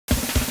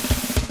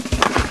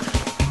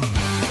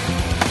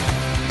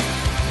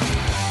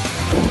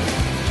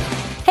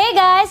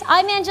guys,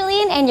 I'm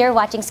Angeline and you're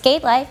watching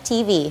Skate Life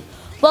TV.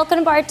 Welcome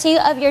to part 2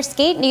 of your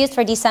skate news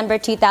for December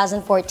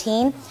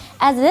 2014.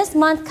 As this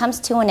month comes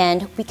to an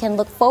end, we can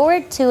look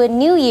forward to a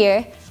new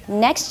year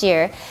next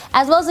year,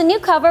 as well as a new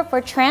cover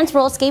for Trans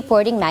World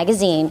Skateboarding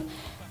magazine.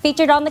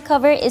 Featured on the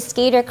cover is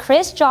skater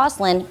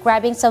Joslin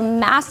grabbing some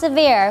massive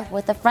air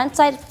with a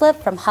frontside flip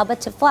from hubba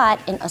to flat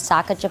in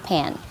Osaka,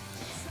 Japan.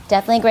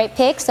 Definitely a great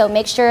pick, so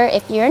make sure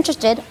if you're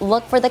interested,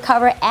 look for the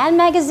cover and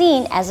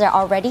magazine as they're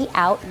already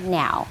out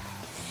now.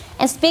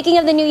 And speaking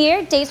of the new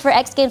year, dates for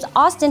X Games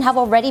Austin have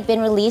already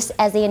been released,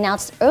 as they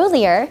announced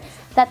earlier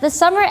that the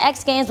Summer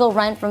X Games will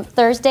run from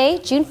Thursday,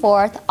 June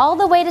 4th, all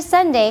the way to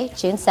Sunday,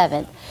 June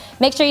 7th.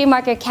 Make sure you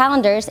mark your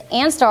calendars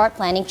and start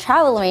planning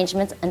travel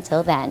arrangements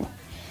until then.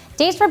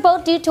 Dates for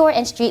both Dew Tour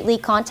and Street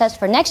League contests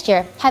for next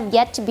year have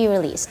yet to be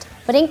released.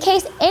 But in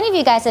case any of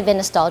you guys have been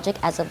nostalgic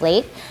as of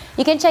late,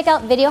 you can check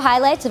out video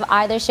highlights of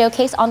either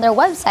showcase on their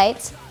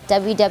websites,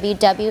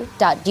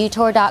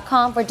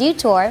 www.dewtour.com for Dew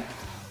Tour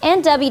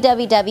and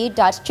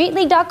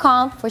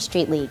www.streetleague.com for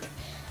Street League.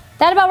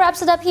 That about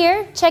wraps it up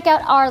here. Check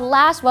out our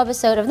last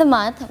webisode of the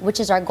month,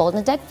 which is our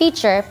Golden Deck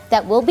feature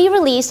that will be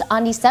released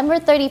on December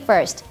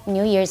 31st,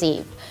 New Year's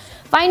Eve.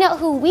 Find out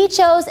who we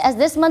chose as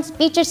this month's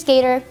featured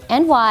skater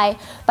and why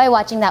by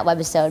watching that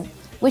webisode.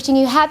 Wishing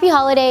you happy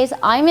holidays,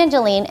 I'm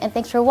Angeline, and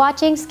thanks for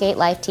watching Skate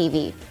Life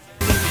TV.